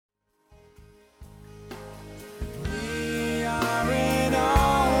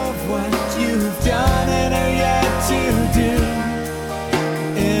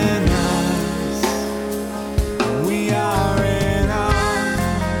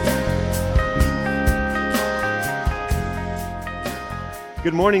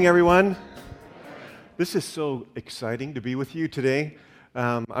Good morning, everyone. This is so exciting to be with you today.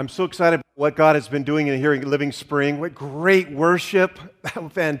 I'm so excited about what God has been doing here in Living Spring. What great worship,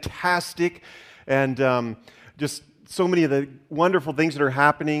 fantastic, and just so many of the wonderful things that are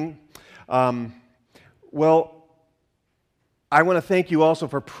happening. Well, I want to thank you also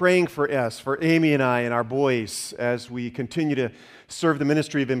for praying for us, for Amy and I and our boys, as we continue to serve the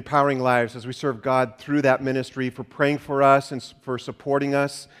ministry of Empowering Lives, as we serve God through that ministry, for praying for us and for supporting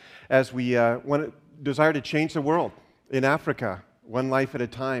us as we desire to change the world in Africa, one life at a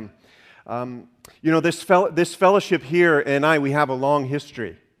time. This fellowship here and we have a long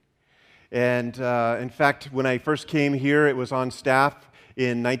history. And in fact, when I first came here, it was on staff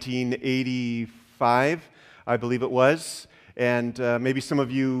in 1985, I believe it was. And maybe some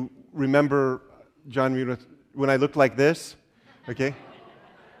of you remember, John, when I looked like this, okay?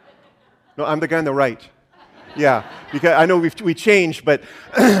 No, I'm the guy on the right. Yeah, because I know we changed, but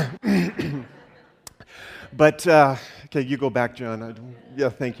okay, you go back, John. Yeah,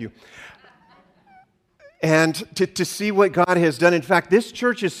 thank you. And to see what God has done. In fact, this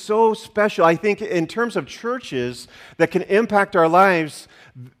church is so special. I think in terms of churches that can impact our lives,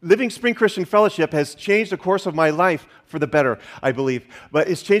 Living Spring Christian Fellowship has changed the course of my life for the better, I believe. But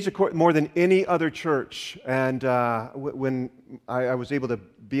it's changed the course more than any other church. And when I was able to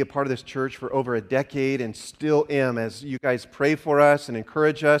be a part of this church for over a decade and still am, as you guys pray for us and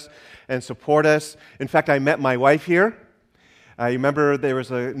encourage us and support us. In fact, I met my wife here. I remember there was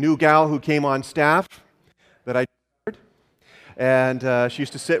a new gal who came on staff that I heard, and she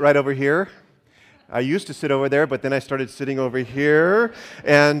used to sit right over here. I used to sit over there, but then I started sitting over here,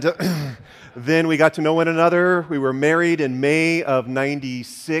 and then we got to know one another. We were married in May of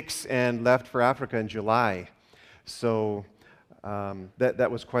 '96 and left for Africa in July. So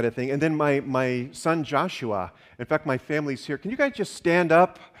that was quite a thing. And then my son Joshua, in fact, my family's here. Can you guys just stand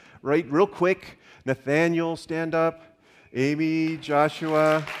up, right, real quick? Nathaniel, stand up. Amy,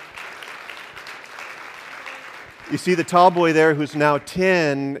 Joshua. You see the tall boy there who's now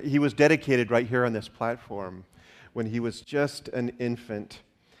 10, he was dedicated right here on this platform when he was just an infant.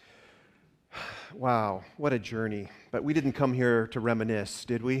 Wow, what a journey. But we didn't come here to reminisce,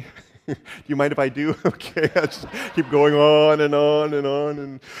 did we? Do you mind if I do? Okay, I'll just keep going on and on and on.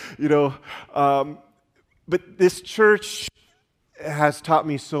 And, but this church has taught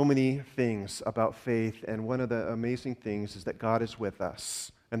me so many things about faith, and one of the amazing things is that God is with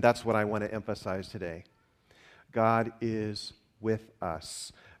us. And that's what I want to emphasize today. God is with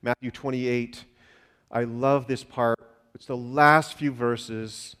us. Matthew 28, I love this part. It's the last few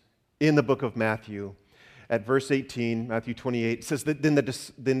verses in the book of Matthew. At verse 18, Matthew 28, it says that then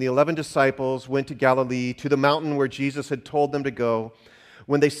the 11 disciples went to Galilee, to the mountain where Jesus had told them to go.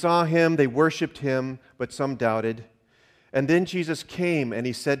 When they saw him, they worshipped him, but some doubted. And then Jesus came and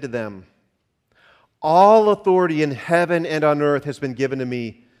he said to them, "All authority in heaven and on earth has been given to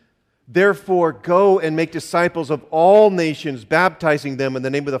me. Therefore, go and make disciples of all nations, baptizing them in the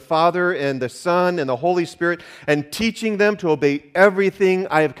name of the Father and the Son and the Holy Spirit, and teaching them to obey everything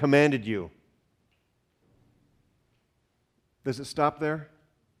I have commanded you." Does it stop there?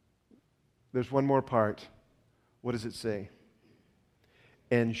 There's one more part. What does it say?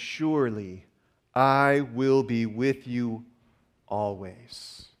 "And surely I will be with you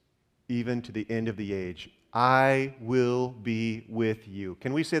always, even to the end of the age." I will be with you.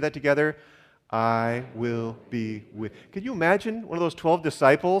 Can we say that together? I will be with. Could you imagine one of those 12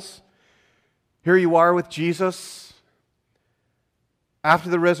 disciples? Here you are with Jesus after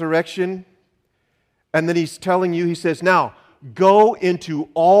the resurrection, and then he's telling you, he says, "Now, go into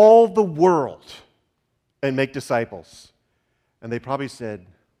all the world and make disciples." And they probably said,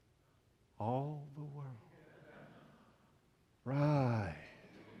 "All the world." Right.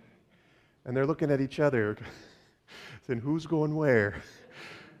 And they're looking at each other, saying, "Who's going where?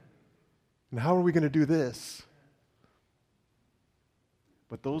 And how are we going to do this?"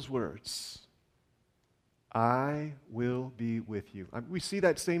 But those words, "I will be with you." We see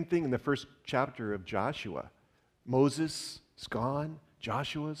that same thing in the first chapter of Joshua. Moses is gone,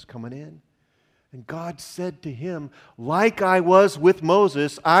 Joshua's coming in. And God said to him, "Like I was with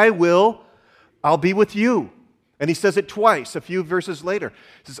Moses, I'll be with you." And he says it twice, a few verses later.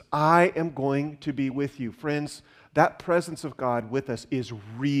 He says, "I am going to be with you." Friends, that presence of God with us is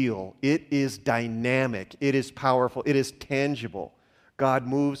real. It is dynamic. It is powerful. It is tangible. God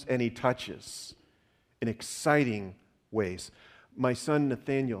moves and he touches in exciting ways. My son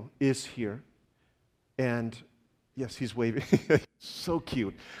Nathaniel is here. And yes, he's waving. So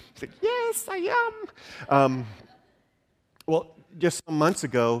cute. He's like, "Yes, I am." Well, just some months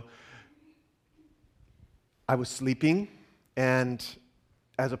ago, I was sleeping, and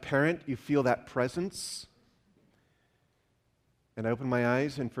as a parent, you feel that presence. And I opened my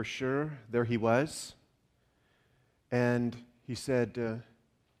eyes, and for sure, there he was. And he said,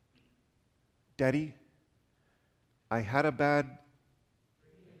 Daddy, I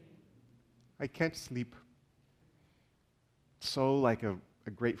can't sleep. So like a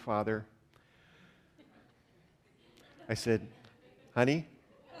great father. I said, honey?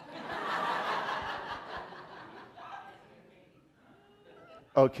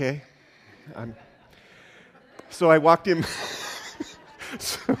 Okay. So I walked him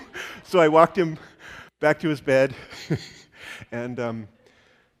so I walked him back to his bed and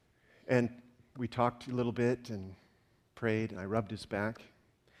we talked a little bit and prayed, and I rubbed his back.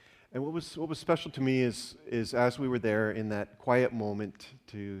 And what was special to me is as we were there in that quiet moment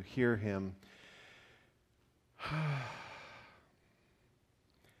to hear him,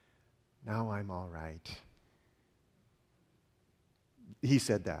 now I'm all right. He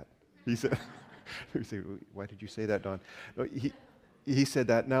said that. He said, why did you say that, Don? No, he said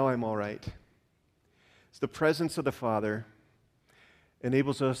that, now I'm all right. It's the presence of the Father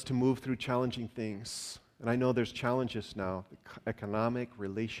enables us to move through challenging things. And I know there's challenges now, economic,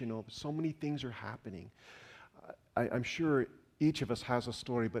 relational, so many things are happening. I'm sure each of us has a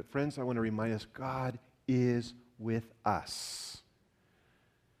story, but friends, I want to remind us, God is with us.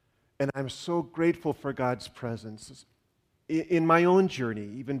 And I'm so grateful for God's presence. In my own journey,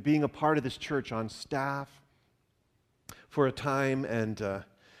 even being a part of this church on staff for a time, and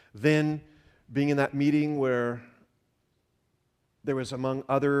then being in that meeting where there was, among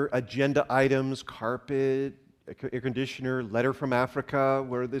other agenda items, carpet, air conditioner, letter from Africa,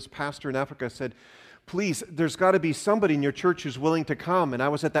 where this pastor in Africa said, please, there's got to be somebody in your church who's willing to come. And I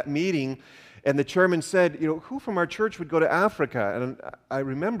was at that meeting, and the chairman said, who from our church would go to Africa? And I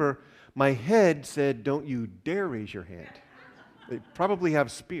remember my head said, don't you dare raise your hand. They probably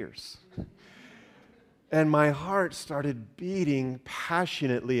have spears. And my heart started beating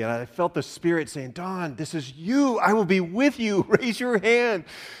passionately, and I felt the Spirit saying, Don, this is you. I will be with you. Raise your hand.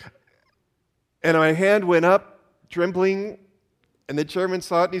 And my hand went up, trembling, and the chairman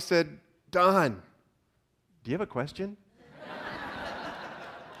saw it, and he said, Don, do you have a question?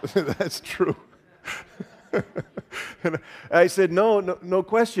 That's true. And I said, no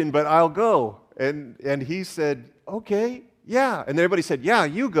question, but I'll go. And he said, okay, yeah. And everybody said, yeah,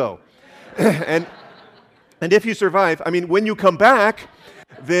 you go. And if you survive, when you come back,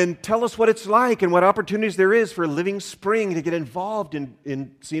 then tell us what it's like and what opportunities there is for Living Spring to get involved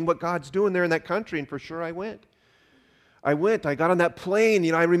in seeing what God's doing there in that country. And for sure I went. I got on that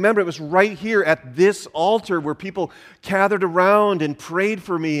plane. I remember it was right here at this altar where people gathered around and prayed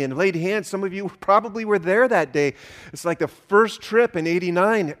for me and laid hands. Some of you probably were there that day. It's like the first trip in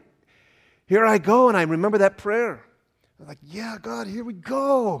 '89. Here I go, and I remember that prayer. I'm like, yeah, God, here we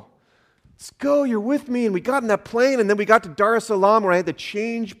go. Let's go, you're with me. And we got in that plane, and then we got to Dar es Salaam where I had to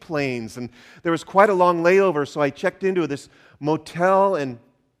change planes. And there was quite a long layover, so I checked into this motel, and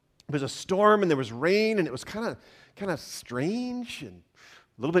it was a storm, and there was rain, and it was kind of strange and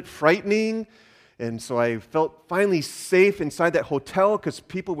a little bit frightening. And so I felt finally safe inside that hotel because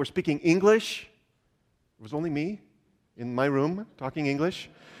people were speaking English. It was only me in my room talking English.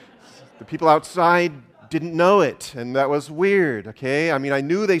 The people outside didn't know it, and that was weird, okay? I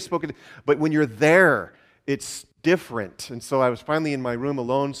knew they spoke it, but when you're there, it's different. And so I was finally in my room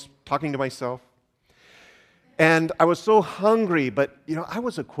alone, talking to myself. And I was so hungry, but, I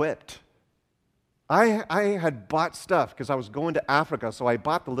was equipped. I had bought stuff because I was going to Africa, so I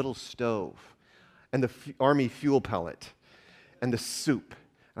bought the little stove and the army fuel pellet and the soup.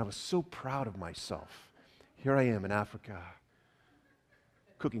 And I was so proud of myself. Here I am in Africa,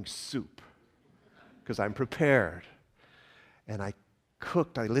 cooking soup because I'm prepared. And I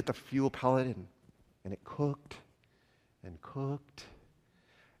cooked. I lit the fuel pellet, and it cooked and cooked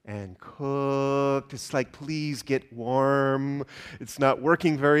and cooked. It's like, please get warm. It's not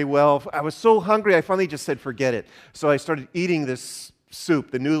working very well. I was so hungry, I finally just said, forget it. So I started eating this soup.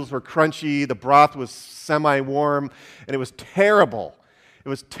 The noodles were crunchy, the broth was semi-warm, and it was terrible. It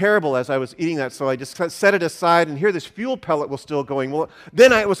was terrible as I was eating that, so I just set it aside, and here this fuel pellet was still going. Well,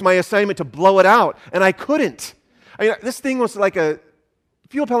 then it was my assignment to blow it out, and I couldn't. This thing was like a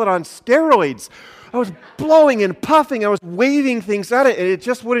fuel pellet on steroids. I was blowing and puffing. I was waving things at it, and it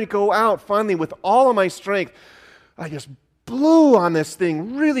just wouldn't go out. Finally, with all of my strength, I just blew on this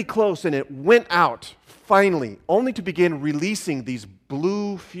thing really close, and it went out, finally, only to begin releasing these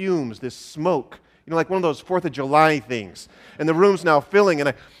blue fumes, this smoke, like one of those 4th of July things. And the room's now filling,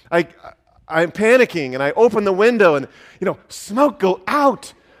 and I'm panicking, and I open the window, and, smoke go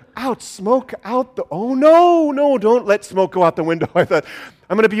out, smoke out. Oh, no, don't let smoke go out the window. I thought,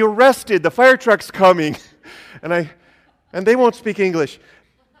 I'm going to be arrested. The fire truck's coming. And they won't speak English.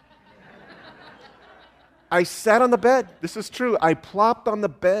 I sat on the bed. This is true. I plopped on the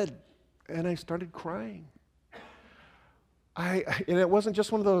bed and I started crying. And it wasn't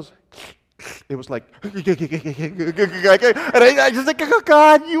just one of those, it was like, and I just like, oh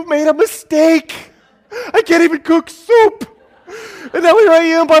God, you made a mistake. I can't even cook soup. And now here I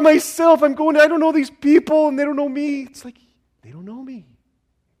am by myself. I don't know these people and they don't know me. It's like, they don't know me.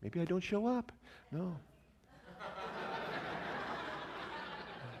 Maybe I don't show up. No.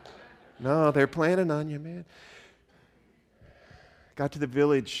 No, they're planning on you, man. Got to the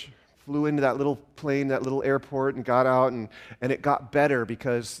village, flew into that little plane, that little airport, and got out, and it got better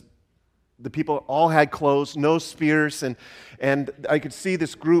because the people all had clothes, no spears, and I could see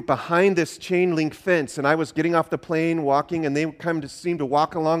this group behind this chain link fence, and I was getting off the plane, walking, and they kind of seemed to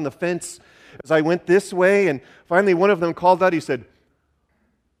walk along the fence as I went this way, and finally one of them called out, he said,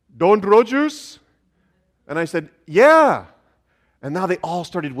 "Don Rogers?" And I said, "Yeah." And now they all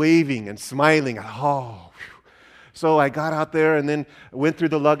started waving and smiling. Oh, whew. So I got out there and then went through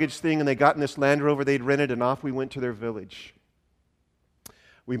the luggage thing, and they got in this Land Rover they'd rented, and off we went to their village.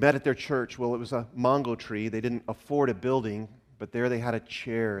 We met at their church. Well, it was a mango tree. They didn't afford a building, but there they had a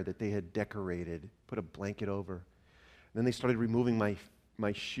chair that they had decorated, put a blanket over. And then they started removing my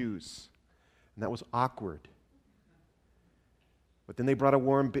shoes, and that was awkward. But then they brought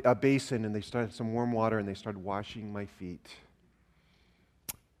a basin, and they started some warm water, and they started washing my feet.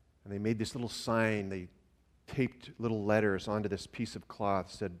 And they made this little sign. They taped little letters onto this piece of cloth,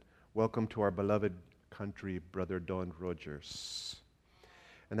 said, "Welcome to our beloved country, Brother Don Rogers."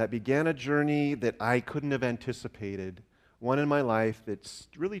 And that began a journey that I couldn't have anticipated, one in my life that's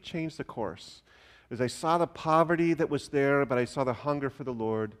really changed the course. As I saw the poverty that was there, but I saw the hunger for the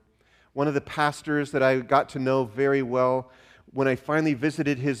Lord. One of the pastors that I got to know very well, when I finally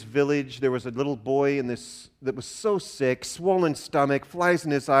visited his village, there was a little boy that was so sick, swollen stomach, flies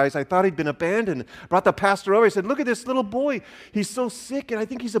in his eyes. I thought he'd been abandoned. Brought the pastor over. I said, "Look at this little boy. He's so sick, and I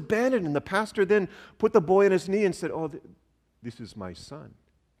think he's abandoned." And the pastor then put the boy on his knee and said, "Oh, this is my son."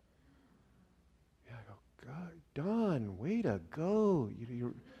 Yeah, I go, "God, Don, way to go.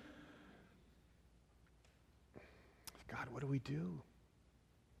 God, what do we do?"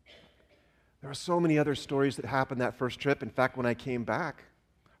 There are so many other stories that happened that first trip. In fact, when I came back,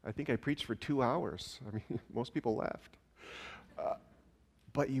 I think I preached for 2 hours. I mean, most people left.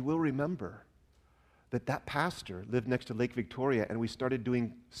 But you will remember that pastor lived next to Lake Victoria, and we started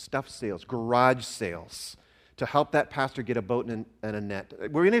doing stuff sales, garage sales, to help that pastor get a boat and a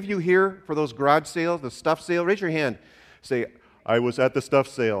net. Were any of you here for those garage sales, the stuff sale? Raise your hand. Say, "I was at the stuff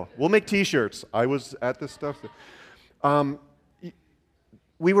sale." We'll make T-shirts. "I was at the stuff sale."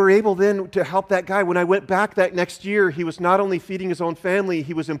 We were able then to help that guy. When I went back that next year, he was not only feeding his own family,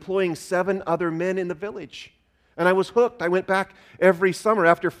 he was employing 7 other men in the village. And I was hooked. I went back every summer.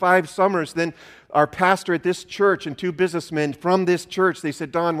 After 5 summers, then our pastor at this church and 2 businessmen from this church, they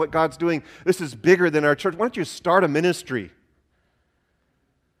said, "Don, what God's doing, this is bigger than our church. Why don't you start a ministry?"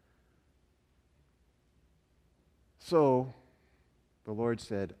 So the Lord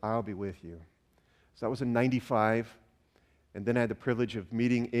said, "I'll be with you." So that was in 95. And then I had the privilege of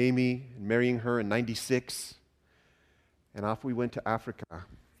meeting Amy and marrying her in 96. And off we went to Africa.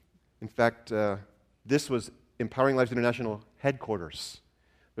 In fact, this was Empowering Lives International headquarters.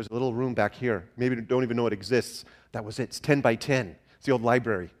 There's a little room back here. Maybe you don't even know it exists. That was it. It's 10 by 10. It's the old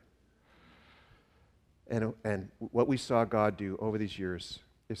library. And what we saw God do over these years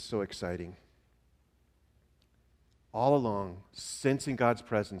is so exciting. All along, sensing God's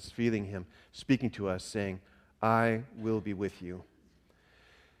presence, feeling Him, speaking to us, saying, "I will be with you."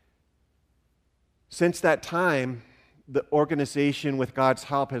 Since that time, the organization with God's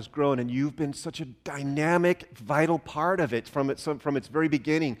help has grown, and you've been such a dynamic, vital part of it from its very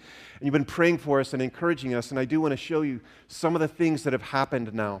beginning. And you've been praying for us and encouraging us, and I do want to show you some of the things that have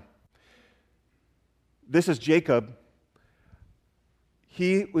happened now. This is Jacob.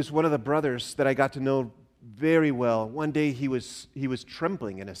 He was one of the brothers that I got to know very well. One day he was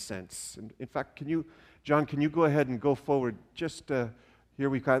trembling in a sense. In fact, John, can you go ahead and go forward? Just here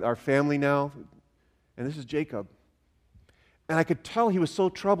we've got our family now, and this is Jacob. And I could tell he was so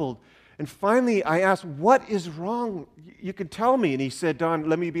troubled. And finally I asked, "What is wrong? You can tell me." And he said, "Don,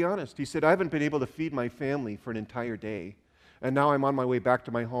 let me be honest." He said, "I haven't been able to feed my family for an entire day. And now I'm on my way back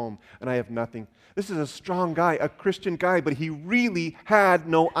to my home, and I have nothing. This is a strong guy, a Christian guy, but he really had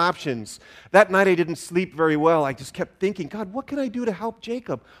no options. That night I didn't sleep very well. I just kept thinking, God, what can I do to help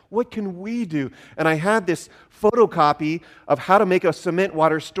Jacob? What can we do? And I had this photocopy of how to make a cement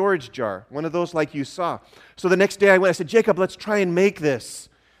water storage jar, one of those like you saw. So the next day I went, I said, Jacob, let's try and make this.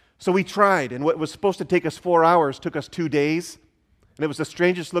 So we tried, and what was supposed to take us 4 hours took us 2 days. And it was the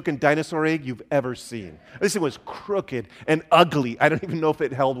strangest looking dinosaur egg you've ever seen. This thing was crooked and ugly. I don't even know if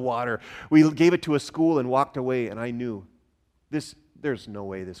it held water. We gave it to a school and walked away, and I knew there's no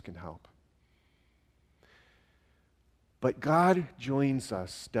way this can help. But God joins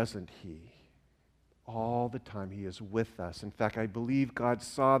us, doesn't He? All the time He is with us. In fact, I believe God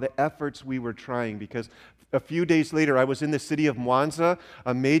saw the efforts we were trying, because a few days later, I was in the city of Mwanza,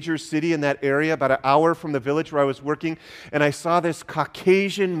 a major city in that area, about an hour from the village where I was working, and I saw this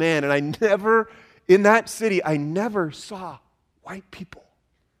Caucasian man, and in that city, I never saw white people.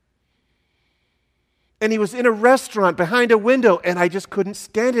 And he was in a restaurant behind a window, and I just couldn't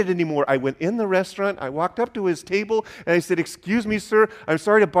stand it anymore. I went in the restaurant, I walked up to his table, and I said, "Excuse me, sir, I'm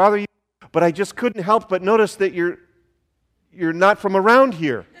sorry to bother you, but I just couldn't help but notice that you're not from around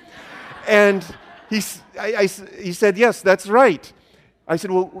here." And he said, "Yes, that's right." I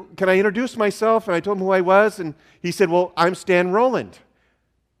said, "Well, can I introduce myself?" And I told him who I was, and he said, "Well, I'm Stan Rowland."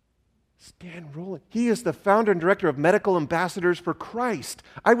 Stan Rowland. He is the founder and director of Medical Ambassadors for Christ.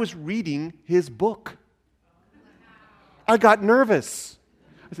 I was reading his book. I got nervous.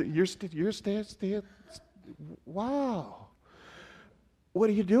 I said, "You're Stan? Wow. What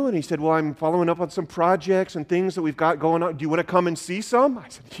are you doing?" He said, "Well, I'm following up on some projects and things that we've got going on. Do you want to come and see some?" I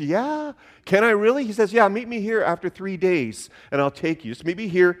said, "Yeah." "Can I really?" He says, "Yeah, meet me here after 3 days, and I'll take you. Just meet me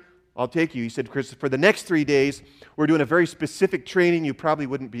here, I'll take you." He said, "Chris, for the next 3 days, we're doing a very specific training you probably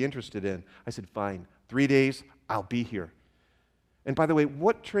wouldn't be interested in." I said, "Fine, 3 days, I'll be here." And by the way,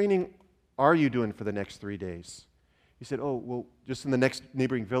 what training are you doing for the next 3 days? He said, "Oh, well, just in the next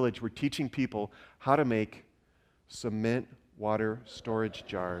neighboring village, we're teaching people how to make cement water storage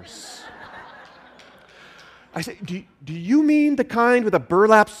jars." I said, do you mean the kind with a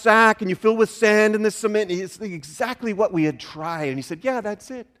burlap sack and you fill with sand and the cement? It's exactly what we had tried. And he said, "Yeah,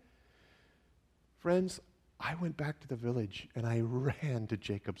 that's it." Friends, I went back to the village and I ran to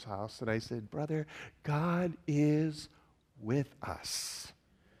Jacob's house and I said, "Brother, God is with us."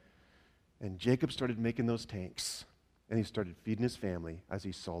 And Jacob started making those tanks, and he started feeding his family as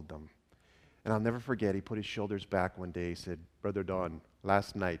he sold them. And I'll never forget, he put his shoulders back one day. He said, "Brother Don,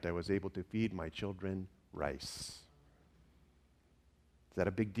 last night I was able to feed my children rice." Is that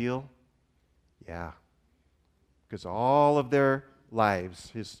a big deal? Yeah. Because all of their lives,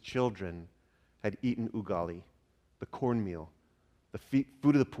 his children had eaten ugali, the cornmeal, the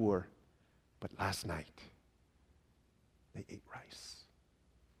food of the poor. But last night, they ate rice.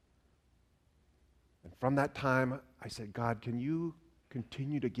 And from that time, I said, "God, can you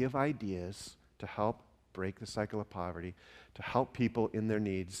continue to give ideas to help break the cycle of poverty, to help people in their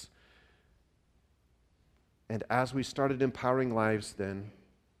needs?" And as we started Empowering Lives then,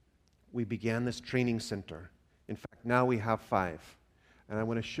 we began this training center. In fact, now we have 5. And I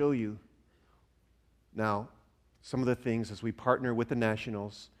want to show you now some of the things as we partner with the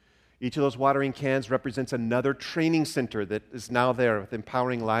Nationals. Each of those watering cans represents another training center that is now there with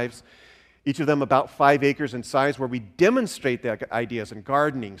Empowering Lives. Each of them about 5 acres in size, where we demonstrate the ideas in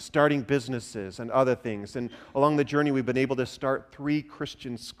gardening, starting businesses, and other things. And along the journey, we've been able to start 3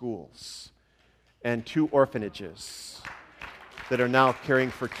 Christian schools and 2 orphanages that are now caring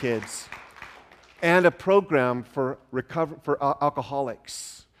for kids, and a program for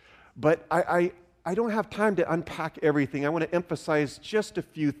alcoholics. But I don't have time to unpack everything. I want to emphasize just a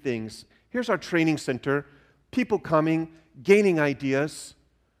few things. Here's our training center. People coming, gaining ideas,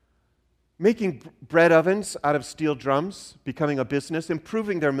 making bread ovens out of steel drums, becoming a business,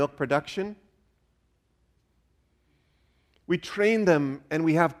 improving their milk production. We train them, and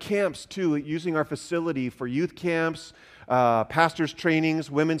we have camps too, using our facility for youth camps, pastors'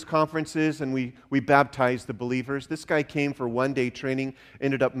 trainings, women's conferences, and we baptize the believers. This guy came for 1-day training,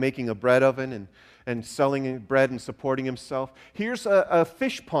 ended up making a bread oven and selling bread and supporting himself. Here's a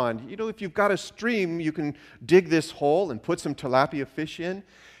fish pond. You know, if you've got a stream, you can dig this hole and put some tilapia fish in.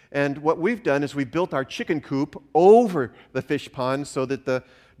 And what we've done is we've built our chicken coop over the fish pond so that the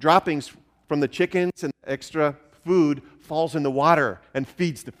droppings from the chickens and extra food falls in the water and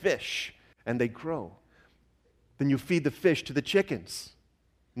feeds the fish, and they grow. Then you feed the fish to the chickens.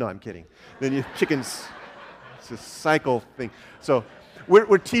 No, I'm kidding. Then chickens, it's a cycle thing. So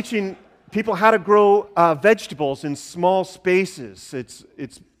we're teaching people how to grow vegetables in small spaces.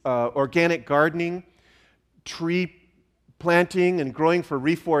 It's organic gardening, tree planting and growing for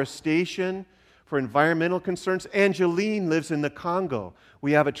reforestation, for environmental concerns. Angeline lives in the Congo.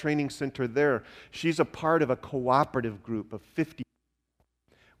 We have a training center there. She's a part of a cooperative group of 50.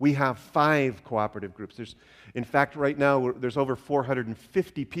 We have 5 cooperative groups. In fact, right now, there's over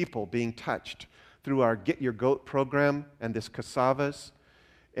 450 people being touched through our Get Your Goat program and this cassavas.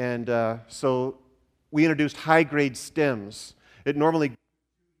 And so we introduced high-grade stems. It normally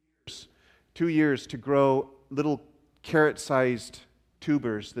takes 2 years to grow little carrot-sized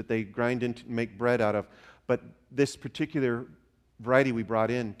tubers that they grind into make bread out of. But this particular variety we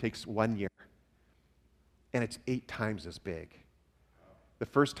brought in takes 1 year. And it's 8 times as big. The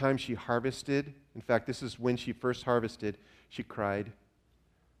first time she harvested, in fact, this is when she first harvested, she cried.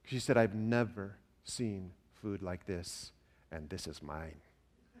 She said, "I've never seen food like this, and this is mine."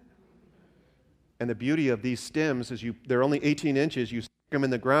 And the beauty of these stems is they're only 18 inches. You stick them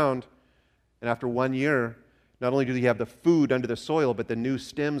in the ground, and after 1 year, not only do you have the food under the soil, but the new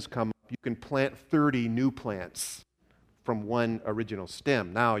stems come up. You can plant 30 new plants from one original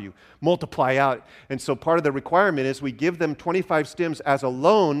stem. Now you multiply out. And so part of the requirement is we give them 25 stems as a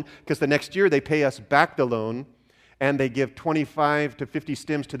loan, because the next year they pay us back the loan, and they give 25 to 50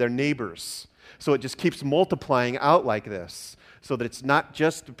 stems to their neighbors. So it just keeps multiplying out like this, so that it's not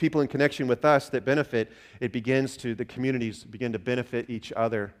just the people in connection with us that benefit, the communities begin to benefit each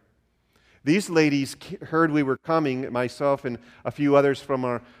other. These ladies heard we were coming, myself and a few others from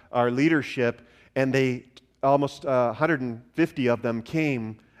our leadership, and they almost 150 of them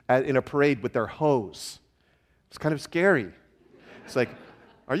came in a parade with their hose. It's kind of scary. It's like,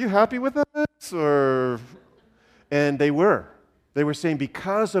 "Are you happy with us?" And they were. They were saying,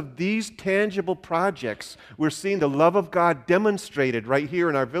 because of these tangible projects, we're seeing the love of God demonstrated right here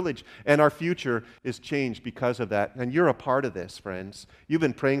in our village, and our future is changed because of that. And you're a part of this, friends. You've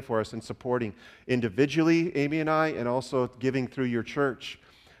been praying for us and supporting individually, Amy and I, and also giving through your church.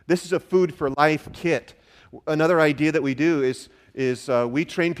 This is a Food for Life kit. Another idea that we do is we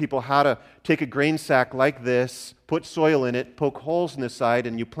train people how to take a grain sack like this, put soil in it, poke holes in the side,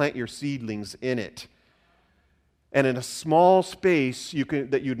 and you plant your seedlings in it. And in a small space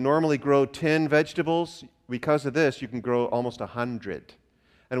that you'd normally grow 10 vegetables, because of this, you can grow almost 100.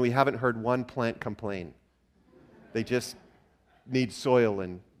 And we haven't heard one plant complain. They just need soil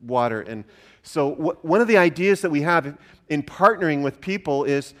and water. And so one of the ideas that we have in partnering with people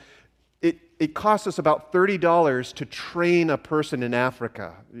is it costs us about $30 to train a person in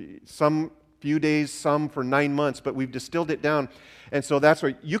Africa. Some few days, some for 9 months, but we've distilled it down. And so that's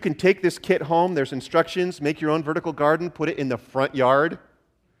where you can take this kit home. There's instructions. Make your own vertical garden. Put it in the front yard.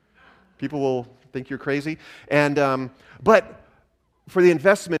 People will think you're crazy. And but for the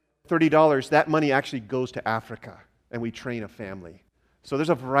investment of $30, that money actually goes to Africa, and we train a family. So there's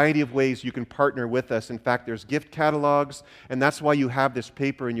a variety of ways you can partner with us. In fact, there's gift catalogs, and that's why you have this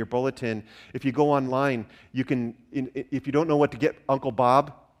paper in your bulletin. If you go online, you can, if you don't know what to get Uncle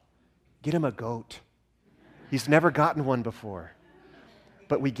Bob, get him a goat. He's never gotten one before.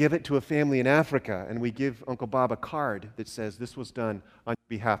 But we give it to a family in Africa, and we give Uncle Bob a card that says this was done on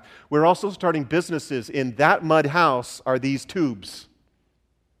your behalf. We're also starting businesses. In that mud house are these tubes,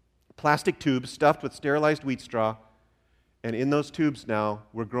 plastic tubes stuffed with sterilized wheat straw. And in those tubes now,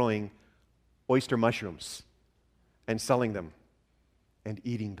 we're growing oyster mushrooms and selling them and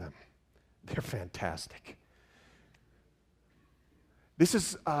eating them. They're fantastic. This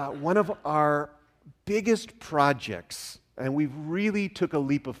is one of our biggest projects, and we really took a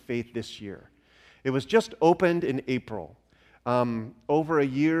leap of faith this year. It was just opened in April. Over a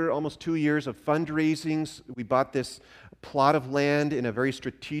year, almost 2 years of fundraisings. We bought this plot of land in a very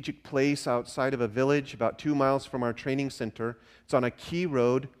strategic place outside of a village, about 2 miles from our training center. It's on a key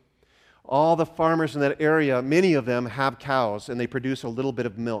road. All the farmers in that area, many of them have cows, and they produce a little bit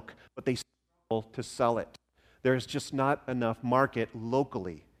of milk, but they struggle to sell it. There's just not enough market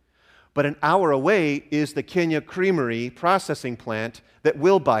locally. But an hour away is the Kenya Creamery processing plant that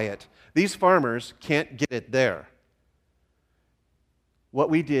will buy it. These farmers can't get it there. What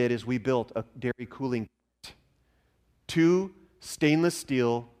we did is we built a dairy cooling plant. 2 stainless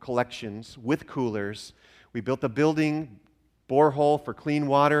steel collections with coolers. We built a building, borehole for clean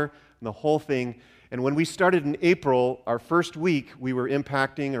water, and the whole thing. And when we started in April, our first week, we were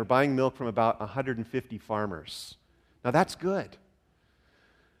impacting or buying milk from about 150 farmers. Now that's good.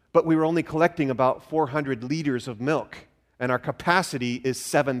 But we were only collecting about 400 liters of milk, and our capacity is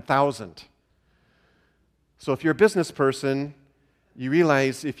 7,000. So if you're a business person, you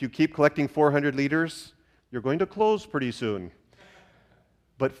realize if you keep collecting 400 liters, you're going to close pretty soon.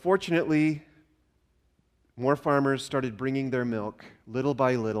 But fortunately, more farmers started bringing their milk little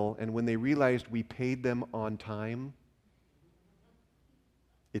by little, and when they realized we paid them on time,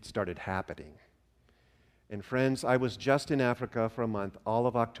 it started happening. And friends, I was just in Africa for a month, all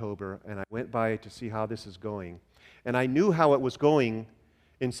of October, and I went by to see how this is going. And I knew how it was going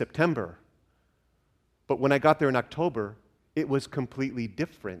in September. But when I got there in October, it was completely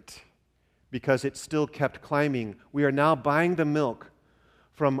different because it still kept climbing. We are now buying the milk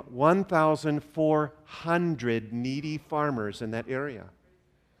from 1,400 needy farmers in that area.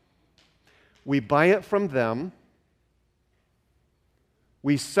 We buy it from them.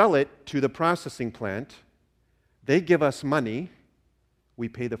 We sell it to the processing plant. They give us money. We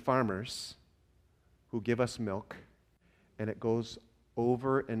pay the farmers who give us milk. And it goes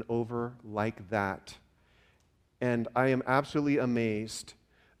over and over like that. And I am absolutely amazed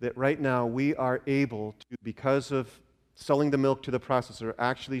that right now we are able to, because of selling the milk to the processor,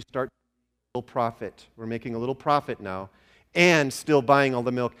 actually start a little profit. We're making a little profit now and still buying all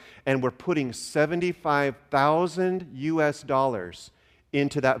the milk. And we're putting 75,000 US dollars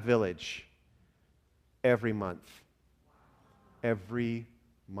into that village every month. Every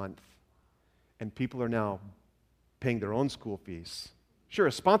month. And people are now paying their own school fees. Sure,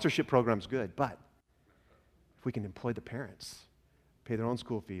 a sponsorship program's good, but if we can employ the parents, pay their own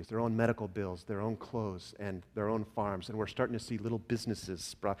school fees, their own medical bills, their own clothes, and their own farms, and we're starting to see little businesses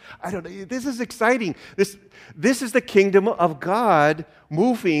sprout. I don't know, this is exciting. This is the kingdom of God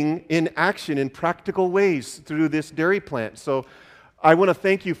moving in action in practical ways through this dairy plant. So I want to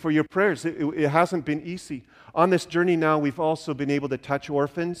thank you for your prayers. It hasn't been easy. On this journey now, we've also been able to touch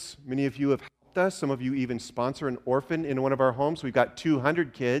orphans. Many of you have helped us. Some of you even sponsor an orphan in one of our homes. We've got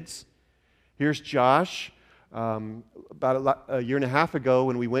 200 kids. Here's Josh. About a year and a half ago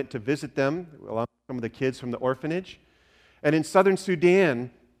when we went to visit them, along with some of the kids from the orphanage. And in southern Sudan,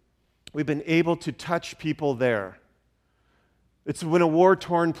 we've been able to touch people there. It's been a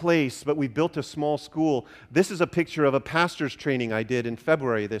war-torn place, but we built a small school. This is a picture of a pastor's training I did in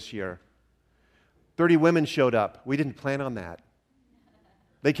February this year. 30 women showed up. We didn't plan on that.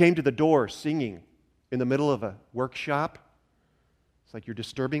 They came to the door singing in the middle of a workshop. It's like, you're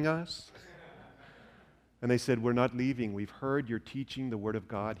disturbing us? And they said, we're not leaving. We've heard you're teaching the Word of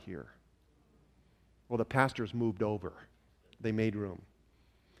God here. Well, the pastors moved over. They made room.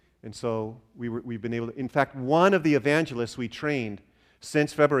 And so we've been able to, in fact, one of the evangelists we trained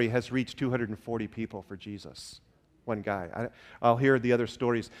since February has reached 240 people for Jesus. One guy. I'll hear the other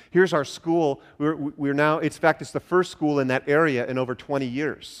stories. Here's our school. We're now, in fact, it's the first school in that area in over 20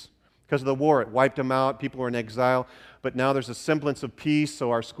 years. Because of the war, it wiped them out. People were in exile. But now there's a semblance of peace,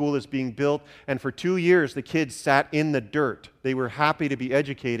 so our school is being built. And for 2 years, the kids sat in the dirt. They were happy to be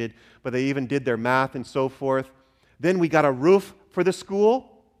educated, but they even did their math and so forth. Then we got a roof for the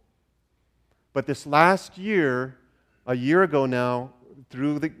school. But this last year, a year ago now,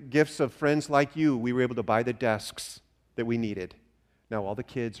 through the gifts of friends like you, we were able to buy the desks that we needed. Now all the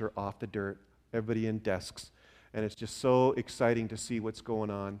kids are off the dirt, everybody in desks. And it's just so exciting to see what's going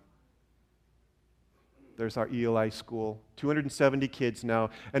on. There's our Eli school, 270 kids now.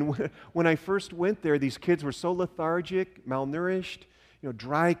 And when I first went there, these kids were so lethargic, malnourished,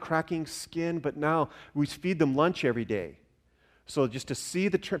 dry, cracking skin, but now we feed them lunch every day. So just to see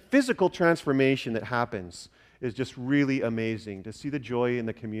the physical transformation that happens is just really amazing, to see the joy in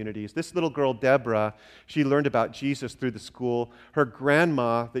the communities. This little girl, Deborah, she learned about Jesus through the school. Her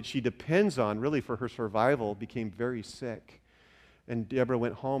grandma, that she depends on really for her survival, became very sick. And Deborah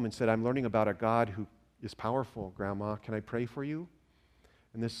went home and said, I'm learning about a God who is powerful, Grandma. Can I pray for you?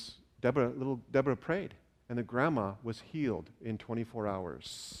 And little Deborah prayed, and the grandma was healed in 24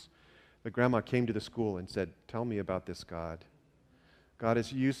 hours. The grandma came to the school and said, tell me about this God. God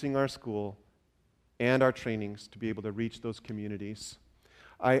is using our school and our trainings to be able to reach those communities.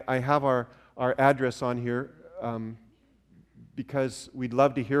 I have our address on here because we'd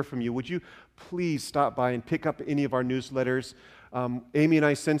love to hear from you. Would you please stop by and pick up any of our newsletters? Amy and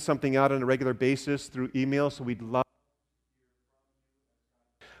I send something out on a regular basis through email, so we'd love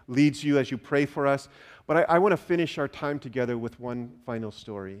leads you as you pray for us. But I want to finish our time together with one final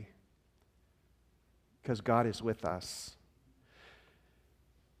story, because God is with us.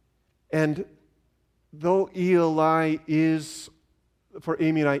 And though Eli is, for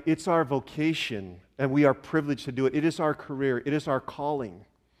Amy and I, it's our vocation, and we are privileged to do it. It is our career. It is our calling.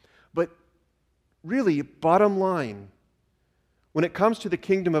 But really, bottom line, when it comes to the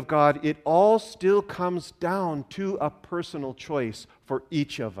kingdom of God, it all still comes down to a personal choice for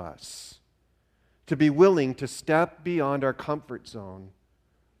each of us to be willing to step beyond our comfort zone,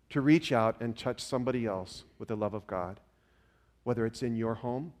 to reach out and touch somebody else with the love of God, whether it's in your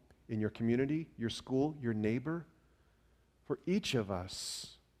home, in your community, your school, your neighbor. For each of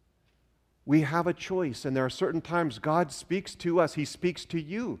us, We have a choice, and there are certain times God speaks to us. He speaks to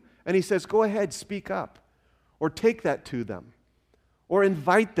you, and He says, go ahead, speak up, or take that to them, or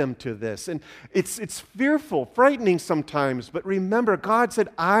invite them to this. And it's fearful, frightening sometimes, but remember, God said,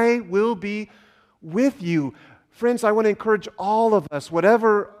 I will be with you. Friends, I want to encourage all of us,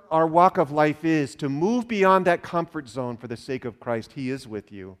 whatever our walk of life is, to move beyond that comfort zone for the sake of Christ. He is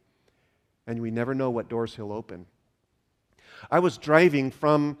with you, and we never know what doors He'll open. I was driving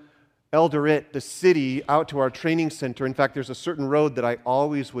from Eldoret, the city, out to our training center. In fact, there's a certain road that I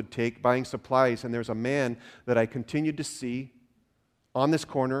always would take buying supplies, and there's a man that I continued to see on this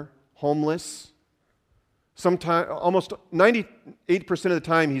corner, homeless. Sometimes, almost 98% of the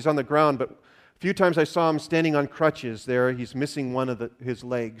time, he's on the ground, but a few times I saw him standing on crutches there. He's missing one of his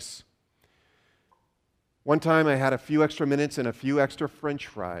legs. One time I had a few extra minutes and a few extra French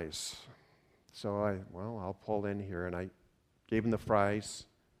fries. So I'll pull in here, and I gave him the fries.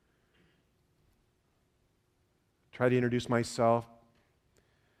 Tried to introduce myself.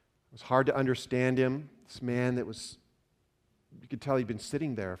 It was hard to understand him. This man that was, you could tell he'd been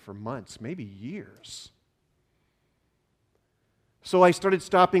sitting there for months, maybe years. So I started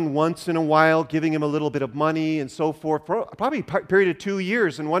stopping once in a while, giving him a little bit of money and so forth, for probably a period of 2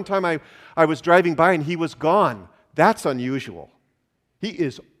 years. And one time I was driving by and he was gone. That's unusual. He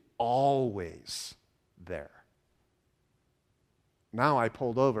is always there. Now I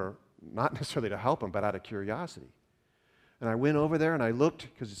pulled over, not necessarily to help him, but out of curiosity. And I went over there and I looked,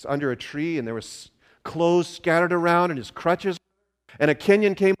 because it's under a tree, and there was clothes scattered around and his crutches. And a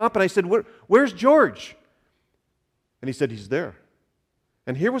Kenyan came up and I said, where's George? And he said, he's there.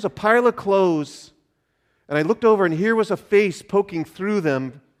 And here was a pile of clothes, and I looked over and here was a face poking through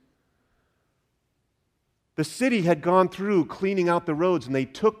them. The city had gone through cleaning out the roads, and they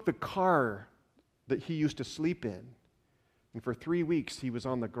took the car that he used to sleep in. And for 3 weeks he was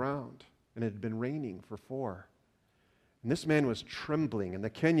on the ground, and it had been raining for 4. And this man was trembling, and the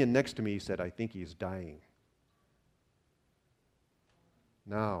Kenyan next to me said, I think he's dying.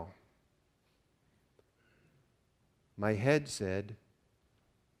 Now, my head said,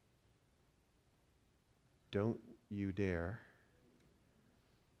 don't you dare.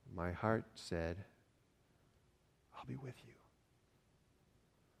 My heart said, I'll be with you.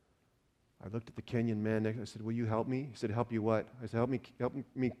 I looked at the Kenyan man. I said, will you help me? He said, help you what? I said, help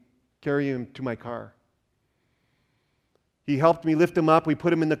me carry him to my car. He helped me lift him up. We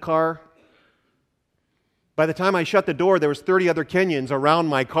put him in the car. By the time I shut the door, there was 30 other Kenyans around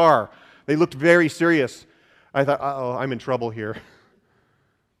my car. They looked very serious. I thought, uh-oh, I'm in trouble here.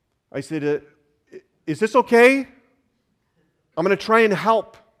 I said, is this okay? I'm going to try and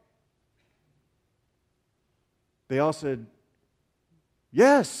help. They all said,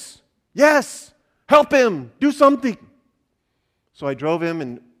 yes, help him, do something. So I drove him,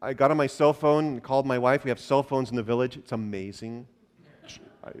 and I got on my cell phone and called my wife. We have cell phones in the village. It's amazing.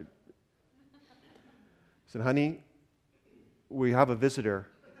 I said, honey, we have a visitor.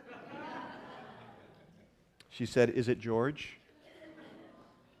 She said, is it George?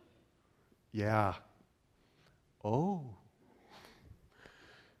 Yeah. Oh.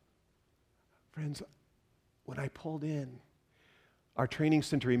 Friends, when I pulled in, our training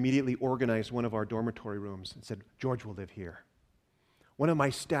center immediately organized one of our dormitory rooms and said, George will live here. One of my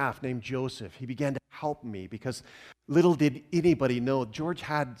staff named Joseph, he began to help me because little did anybody know, George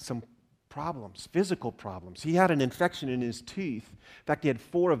had some problems, physical problems. He had an infection in his teeth. In fact, he had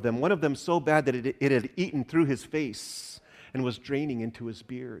 4 of them. One of them so bad that it had eaten through his face and was draining into his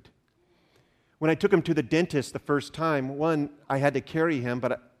beard. When I took him to the dentist the first time, I had to carry him,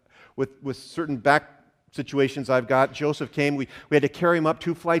 but with certain back situations I've got, Joseph came. We had to carry him up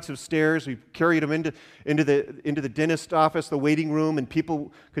 2 flights of stairs. We carried him into the dentist office, the waiting room, and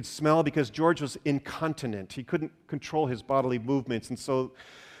people could smell because George was incontinent. He couldn't control his bodily movements, and so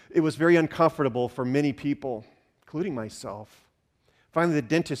it was very uncomfortable for many people, including myself. Finally, the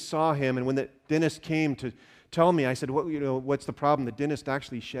dentist saw him, and when the dentist came to tell me, I said, what's the problem? The dentist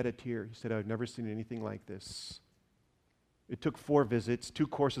actually shed a tear. He said, I've never seen anything like this. It took 4 visits, 2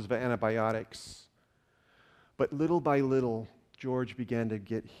 courses of antibiotics. But little by little, George began to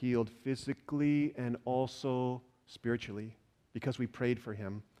get healed physically and also spiritually because we prayed for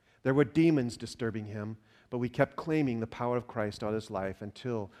him. There were demons disturbing him, but we kept claiming the power of Christ on his life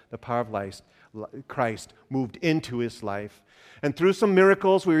until the power of Christ moved into his life. And through some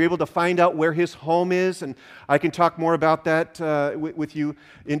miracles, we were able to find out where his home is, and I can talk more about that with you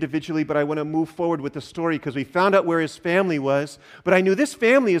individually, but I want to move forward with the story because we found out where his family was, but I knew this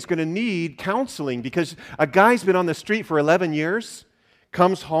family is going to need counseling because a guy's been on the street for 11 years,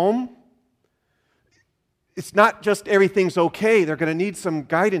 comes home. it's not just everything's okay. They're going to need some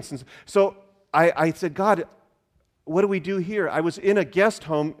guidance. And so I said, God, what do we do here? I was in a guest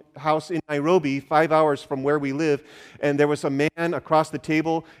house in Nairobi, 5 hours from where we live, and there was a man across the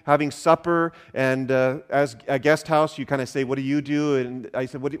table having supper, and as a guest house, you kind of say, what do you do? And I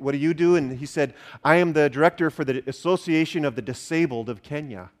said, what do you do? And he said, I am the director for the Association of the Disabled of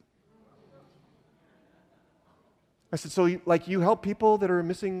Kenya. I said, so you help people that are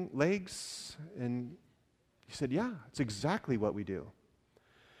missing legs? And he said, yeah, it's exactly what we do.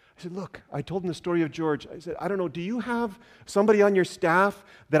 I said, look, I told him the story of George. I said, I don't know, do you have somebody on your staff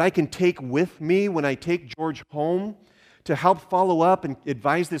that I can take with me when I take George home to help follow up and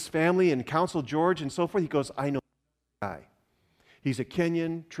advise this family and counsel George and so forth? He goes, I know this guy. He's a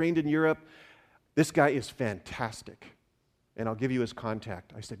Kenyan, trained in Europe. This guy is fantastic, and I'll give you his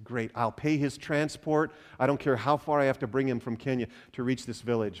contact. I said, great, I'll pay his transport. I don't care how far I have to bring him from Kenya to reach this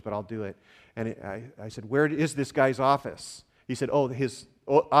village, but I'll do it. And I said, where is this guy's office? He said, oh, his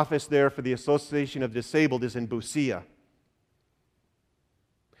office there for the Association of Disabled is in Busia.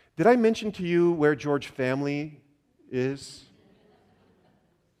 Did I mention to you where George's family is?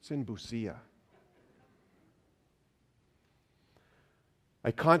 It's in Busia.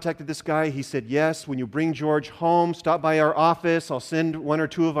 I contacted this guy. He said, yes, when you bring George home, stop by our office. I'll send one or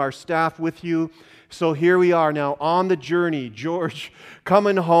two of our staff with you. So here we are now on the journey, George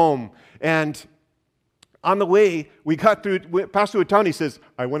coming home. And on the way, we passed through a town. He says,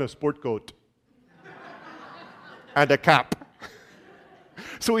 I want a sport coat and a cap.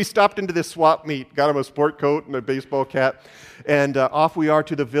 So we stopped into this swap meet, got him a sport coat and a baseball cap, and off we are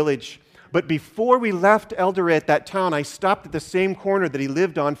to the village. But before we left Eldoret, that town, I stopped at the same corner that he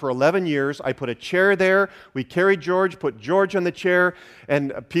lived on for 11 years. I put a chair there. We carried George, put George on the chair,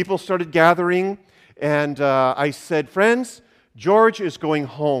 and people started gathering. And I said, friends, George is going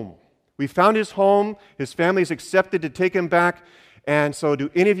home. We found his home. His family's accepted to take him back. And so do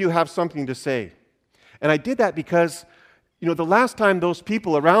any of you have something to say? And I did that because, the last time those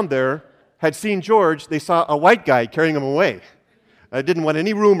people around there had seen George, they saw a white guy carrying him away. I didn't want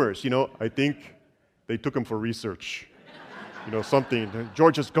any rumors. I think they took him for research. Something.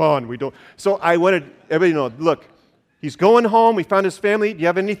 George is gone. We don't. So I wanted everybody to know, look, he's going home. We found his family. Do you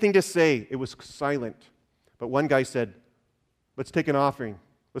have anything to say? It was silent. But one guy said, let's take an offering.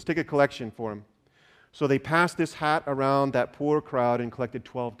 Let's take a collection for him. So they passed this hat around that poor crowd and collected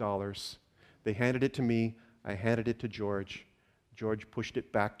 $12. They handed it to me. I handed it to George. George pushed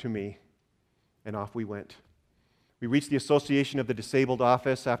it back to me, and off we went. We reached the Association of the Disabled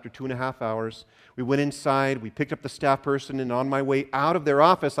office after 2.5 hours. We went inside. We picked up the staff person, and on my way out of their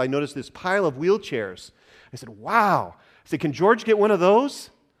office, I noticed this pile of wheelchairs. I said, wow. I said, can George get one of those?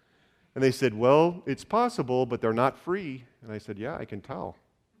 And they said, well, it's possible, but they're not free. And I said, yeah, I can tell.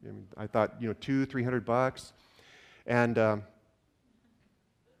 I thought, $200-300. And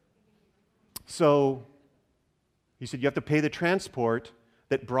so he said, you have to pay the transport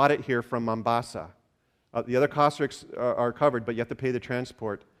that brought it here from Mombasa. The other costs are covered, but you have to pay the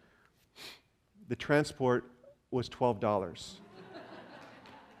transport. The transport was $12.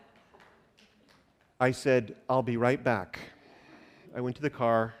 I said, I'll be right back. I went to the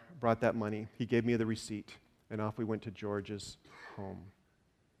car, brought that money. He gave me the receipt, and off we went to George's home.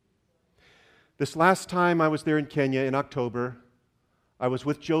 This last time I was there in Kenya in October, I was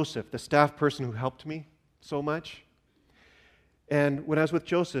with Joseph, the staff person who helped me so much. And when I was with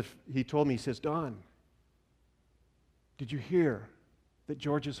Joseph, he told me, he says, Don, did you hear that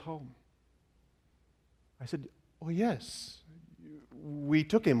George is home? I said, oh, yes. We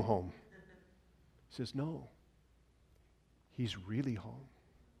took him home. He says, no. He's really home.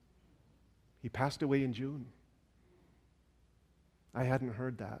 He passed away in June. I hadn't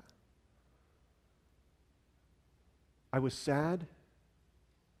heard that. I was sad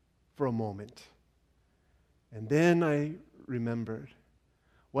for a moment. And then I remembered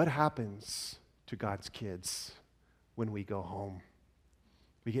what happens to God's kids when we go home.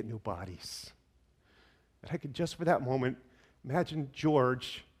 We get new bodies. And I could just for that moment imagine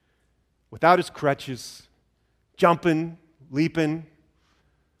George without his crutches, jumping, leaping,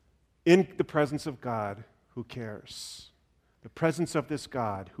 in the presence of God who cares. The presence of this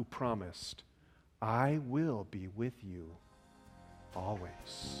God who promised, I will be with you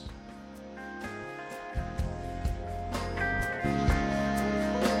always.